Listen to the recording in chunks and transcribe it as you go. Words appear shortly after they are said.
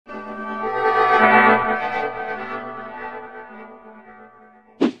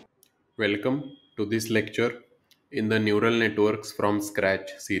Welcome to this lecture in the Neural Networks from Scratch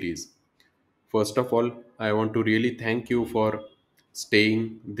series. First of all, I want to really thank you for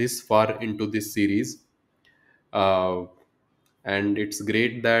staying this far into this series. Uh, and it's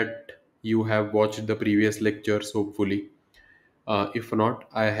great that you have watched the previous lectures, hopefully. If not,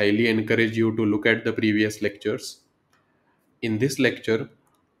 I highly encourage you to look at the previous lectures. In this lecture,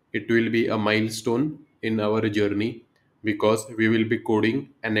 it will be a milestone in our journey because we will be coding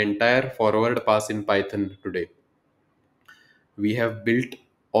an entire forward pass in Python today. We have built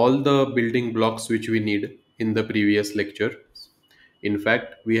all the building blocks which we need in the previous lecture. In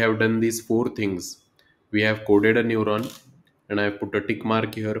fact, we have done these four things. We have coded a neuron and I have put a tick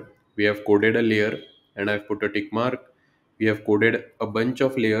mark here. We have coded a layer and I have put a tick mark. We have coded a bunch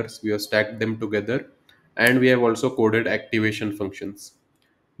of layers. We have stacked them together and we have also coded activation functions.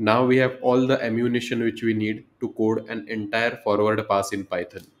 Now we have all the ammunition which we need to code an entire forward pass in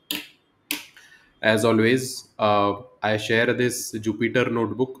Python. As always, I share this Jupyter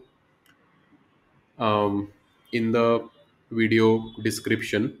notebook in the video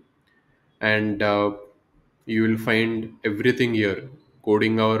description, and you will find everything here: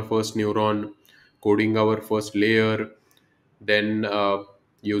 coding our first neuron, coding our first layer, then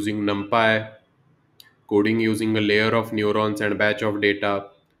using NumPy, coding using a layer of neurons and batch of data,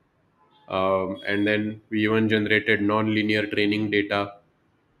 and then we even generated non-linear training data.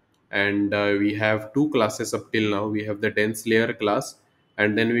 And we have two classes up till now. We have the dense layer class,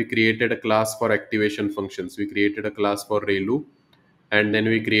 and then we created a class for activation functions. We created a class for ReLU, and then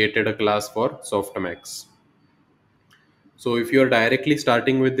we created a class for Softmax. So if you are directly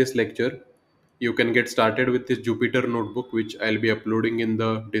starting with this lecture, you can get started with this Jupyter notebook, which I'll be uploading in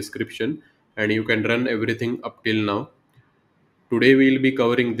the description, and you can run everything up till now. Today we will be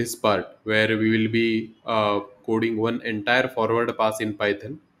covering this part where we will be coding one entire forward pass in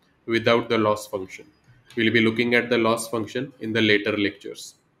Python without the loss function. We'll be looking at the loss function in the later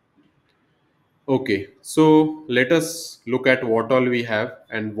lectures. Okay, so let us look at what all we have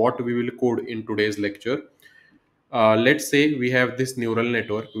and what we will code in today's lecture. Let's say we have this neural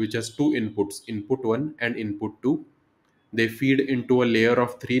network which has two inputs, input 1 and input 2. They feed into a layer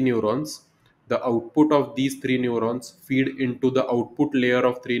of three neurons. The output of these three neurons feed into the output layer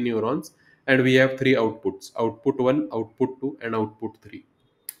of three neurons, and we have three outputs: output 1, output 2, and output 3.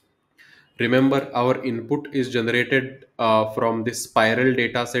 Remember, our input is generated from this spiral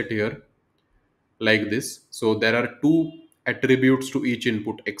data set here, like this. So there are two attributes to each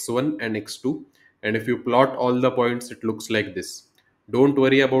input, x1 and x2, and if you plot all the points, it looks like this. Don't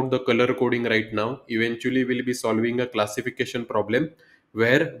worry about the color coding right now. Eventually we'll be solving a classification problem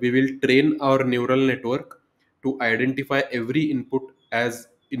where we will train our neural network to identify every input as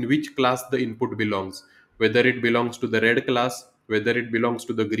in which class the input belongs, whether it belongs to the red class, whether it belongs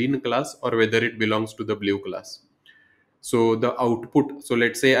to the green class, or whether it belongs to the blue class. So the output, so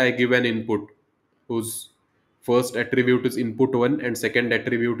let's say I give an input whose first attribute is input 1 and second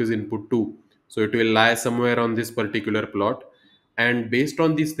attribute is input 2. So it will lie somewhere on this particular plot. And based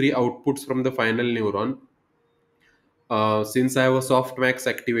on these three outputs from the final neuron, since I have a softmax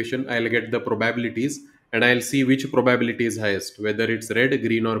activation, I'll get the probabilities and I'll see which probability is highest, whether it's red,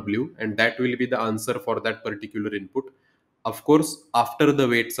 green, or blue, and that will be the answer for that particular input. Of course, after the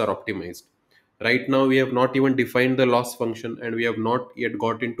weights are optimized. Right now, we have not even defined the loss function and we have not yet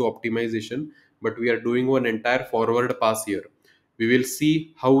got into optimization, but we are doing one entire forward pass here. We will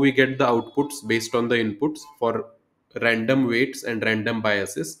see how we get the outputs based on the inputs for random weights and random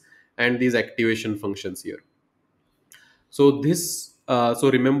biases and these activation functions here. So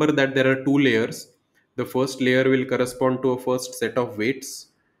remember that there are two layers. The first layer will correspond to a first set of weights,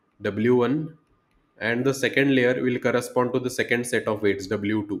 W1, and the second layer will correspond to the second set of weights,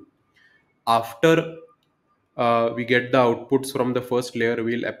 W2. After we get the outputs from the first layer,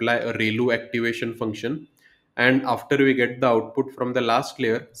 we'll apply a ReLU activation function. And after we get the output from the last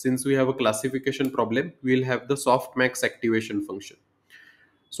layer, since we have a classification problem, we'll have the softmax activation function.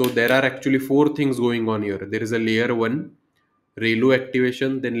 So there are actually four things going on here. There is a layer 1, ReLU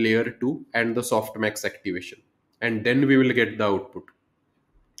activation, then layer 2, and the softmax activation. And then we will get the output.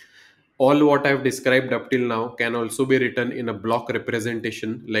 All what I've described up till now can also be written in a block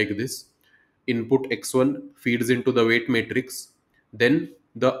representation like this. Input x1 feeds into the weight matrix. Then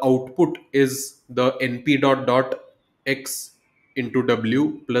the output is the np dot dot x into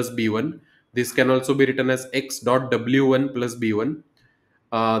w plus b1. This can also be written as x dot w1 plus b1.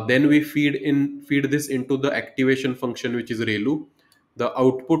 Then we feed this into the activation function, which is ReLU. The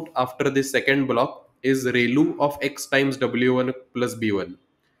output after this second block is ReLU of x times w1 plus b1,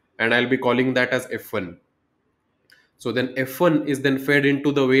 and I'll be calling that as f1. So then F1 is then fed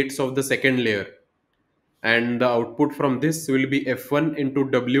into the weights of the second layer, and the output from this will be F1 into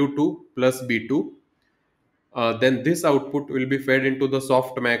W2 plus B2. Then this output will be fed into the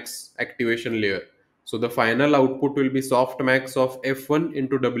softmax activation layer. So the final output will be softmax of F1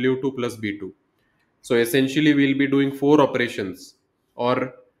 into W2 plus B2. So essentially, we'll be doing four operations,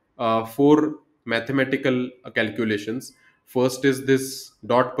 or four mathematical calculations. First is this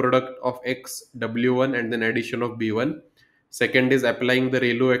dot product of x w1 and then addition of b1. Second is applying the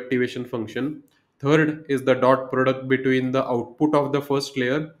ReLU activation function. Third is the dot product between the output of the first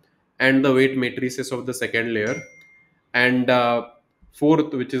layer and the weight matrices of the second layer. And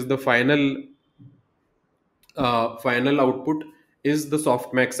fourth, which is the final output, is the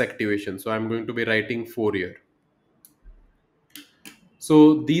softmax activation. So I'm going to be writing 4 here.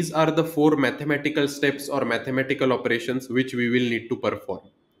 So these are the four mathematical steps or mathematical operations which we will need to perform.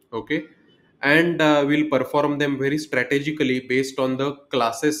 Okay. And we'll perform them very strategically based on the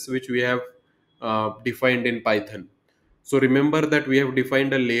classes which we have defined in Python. So remember that we have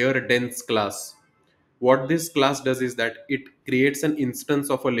defined a layer dense class. What this class does is that it creates an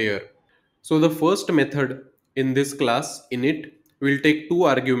instance of a layer. So the first method in this class, init, will take two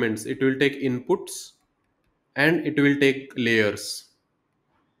arguments. It will take inputs and it will take layers,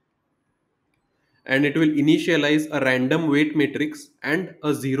 and it will initialize a random weight matrix and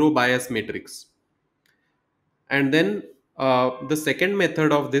a zero bias matrix. And then the second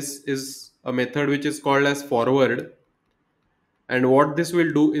method of this is a method which is called as forward. And what this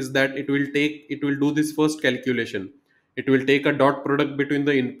will do is that it will do this first calculation. It will take a dot product between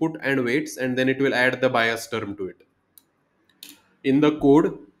the input and weights, and then it will add the bias term to it. In the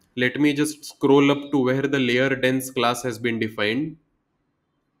code, let me just scroll up to where the layer dense class has been defined.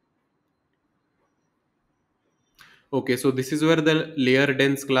 Okay, so this is where the layer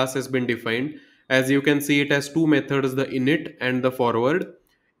dense class has been defined. As you can see, it has two methods, the init and the forward.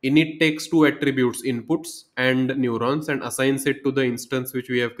 Init takes two attributes, inputs and neurons, and assigns it to the instance which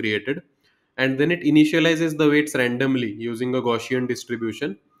we have created. And then it initializes the weights randomly using a Gaussian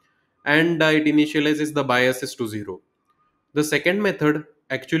distribution, and it initializes the biases to 0. The second method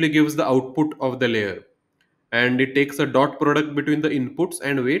actually gives the output of the layer, and it takes a dot product between the inputs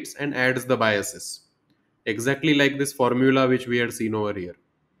and weights and adds the biases, exactly like this formula which we had seen over here.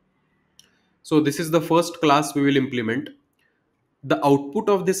 So this is the first class we will implement. The output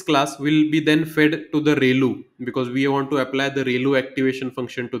of this class will be then fed to the ReLU, because we want to apply the ReLU activation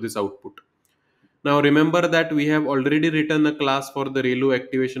function to this output. Now remember that we have already written a class for the ReLU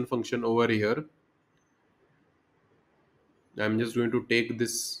activation function over here. I'm just going to take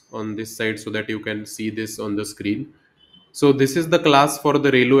this on this side so that you can see this on the screen. So this is the class for the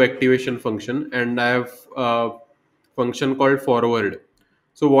ReLU activation function, and I have a function called forward.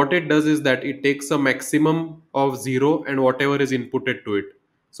 So what it does is that it takes a maximum of 0 and whatever is inputted to it.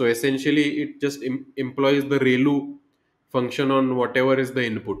 So essentially it just employs the ReLU function on whatever is the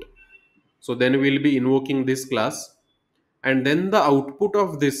input. So then we'll be invoking this class, and then the output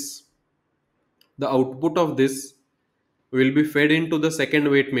of this will be fed into the second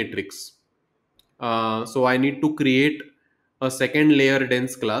weight matrix. So I need to create a second layer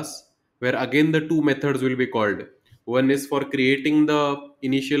dense class where again the two methods will be called. One is for creating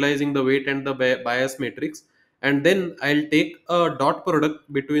initializing the weight and the bias matrix, and then I'll take a dot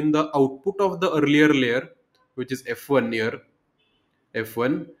product between the output of the earlier layer, which is F1 here,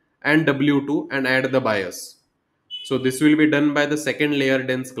 F1, and W2, and add the bias. So this will be done by the second layer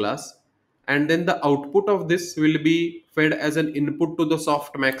dense class, and then the output of this will be fed as an input to the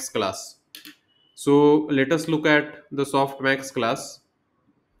softmax class. So let us look at the softmax class.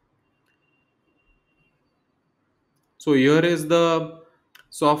 So here is the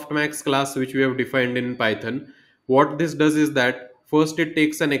softmax class which we have defined in Python. What this does is that first it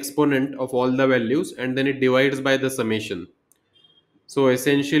takes an exponent of all the values and then it divides by the summation. So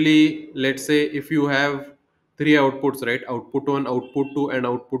essentially, let's say if you have three outputs, right? Output 1, output 2, and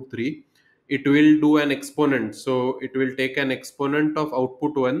output 3. It will do an exponent. So it will take an exponent of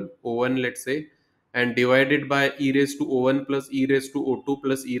output 1, O1, let's say, and divide it by e raised to O1 plus e raised to O2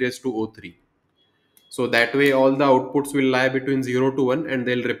 plus e raised to O3. So that way all the outputs will lie between 0 to 1 and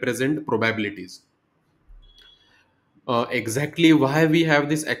they'll represent probabilities. Exactly why we have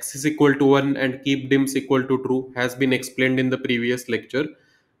this x is equal to 1 and keep dims equal to true has been explained in the previous lecture.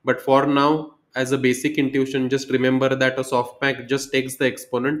 But for now, as a basic intuition, just remember that a softmax just takes the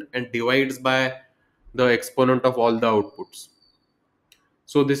exponent and divides by the exponent of all the outputs.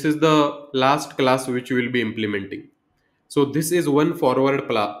 So this is the last class which we will be implementing. So this is one forward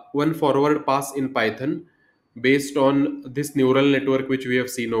pass in Python based on this neural network which we have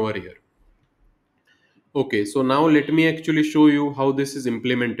seen over here. Okay, so now let me actually show you how this is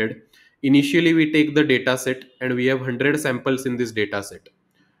implemented. Initially, we take the data set and we have 100 samples in this data set.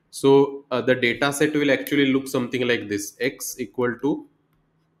 So the data set will actually look something like this: x equal to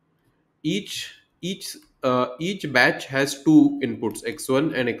each each batch has two inputs,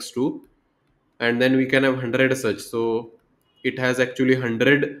 x1 and x2, and then we can have 100 such. So it has actually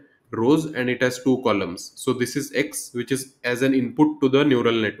 100 rows and it has two columns. So this is x, which is as an input to the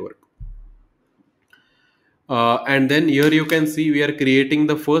neural network. And then here you can see we are creating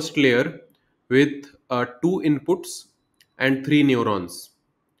the first layer with two inputs and three neurons.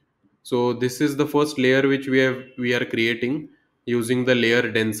 So this is the first layer which we are creating using the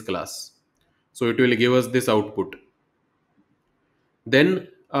layer dense class. So it will give us this output. Then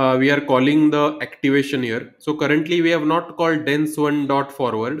we are calling the activation here. So currently we have not called dense one dot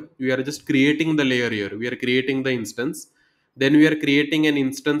forward. We are just creating the layer here. We are creating the instance. Then we are creating an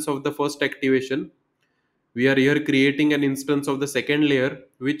instance of the first activation. We are here creating an instance of the second layer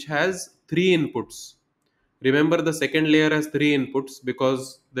which has three inputs. Remember, the second layer has three inputs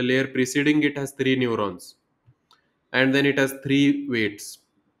because the layer preceding it has three neurons, and then it has three weights.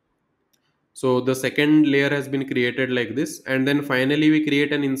 So the second layer has been created like this, and then finally we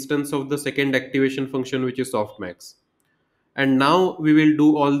create an instance of the second activation function, which is softmax. And now we will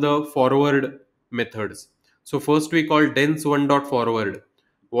do all the forward methods. So first we call dense one dot forward.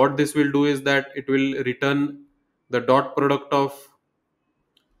 What this will do is that it will return the dot product of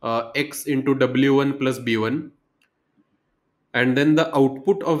x into w1 plus b1, and then the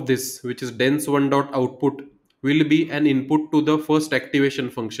output of this, which is dense one dot output, will be an input to the first activation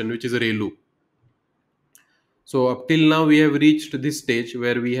function, which is ReLU. So up till now we have reached this stage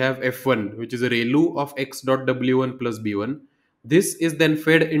where we have f1, which is a ReLU of x dot w1 plus b1. This is then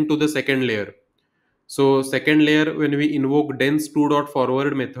fed into the second layer. So second layer, when we invoke dense 2 dot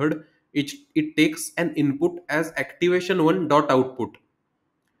forward method, it takes an input as activation 1 dot output.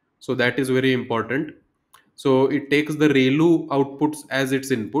 So that is very important. So it takes the ReLU outputs as its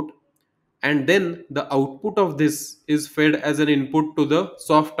input, and then the output of this is fed as an input to the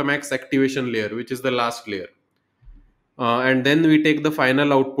Softmax activation layer, which is the last layer. And then we take the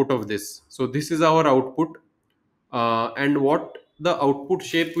final output of this. So this is our output, and what the output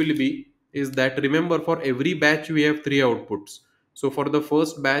shape will be is that, remember, for every batch we have three outputs. So for the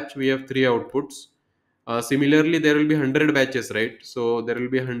first batch we have three outputs. Similarly, there will be 100 batches, right? So there will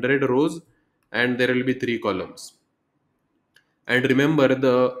be 100 rows and there will be three columns. And remember,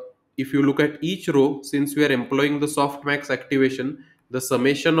 the if you look at each row, since we are employing the softmax activation, the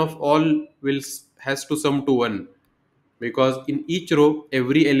summation of all has to sum to 1, because in each row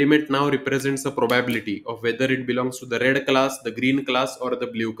every element now represents a probability of whether it belongs to the red class, the green class, or the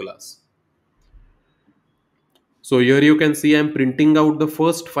blue class. So here you can see I'm printing out the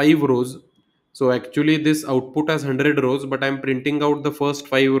first 5 rows. So actually this output has 100 rows, but I'm printing out the first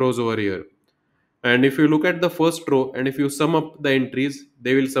 5 rows over here. And if you look at the first row and if you sum up the entries,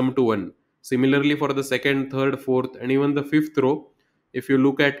 they will sum to 1. Similarly, for the second, third, fourth, and even the fifth row, if you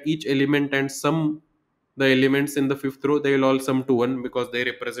look at each element and sum the elements in the fifth row, they will all sum to 1 because they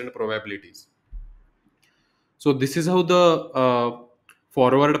represent probabilities. So this is how the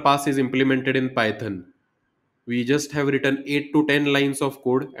forward pass is implemented in Python. We just have written 8 to 10 lines of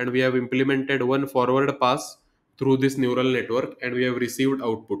code and we have implemented one forward pass through this neural network and we have received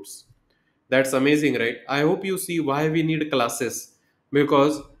outputs. That's amazing, right? I hope you see why we need classes,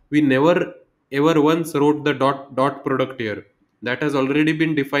 because we never ever once wrote the dot product here. That has already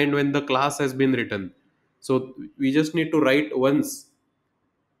been defined when the class has been written. So we just need to write once,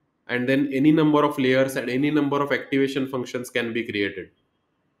 and then any number of layers and any number of activation functions can be created.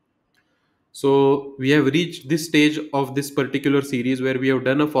 So we have reached this stage of this particular series where we have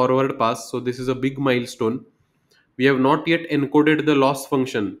done a forward pass. So this is a big milestone. We have not yet encoded the loss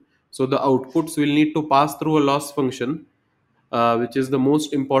function. So the outputs will need to pass through a loss function, which is the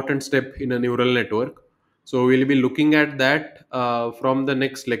most important step in a neural network. So we'll be looking at that from the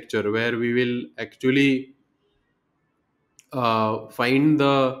next lecture, where we will actually find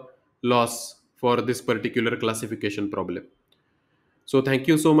the loss for this particular classification problem. So thank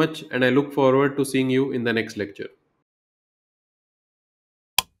you so much, and I look forward to seeing you in the next lecture.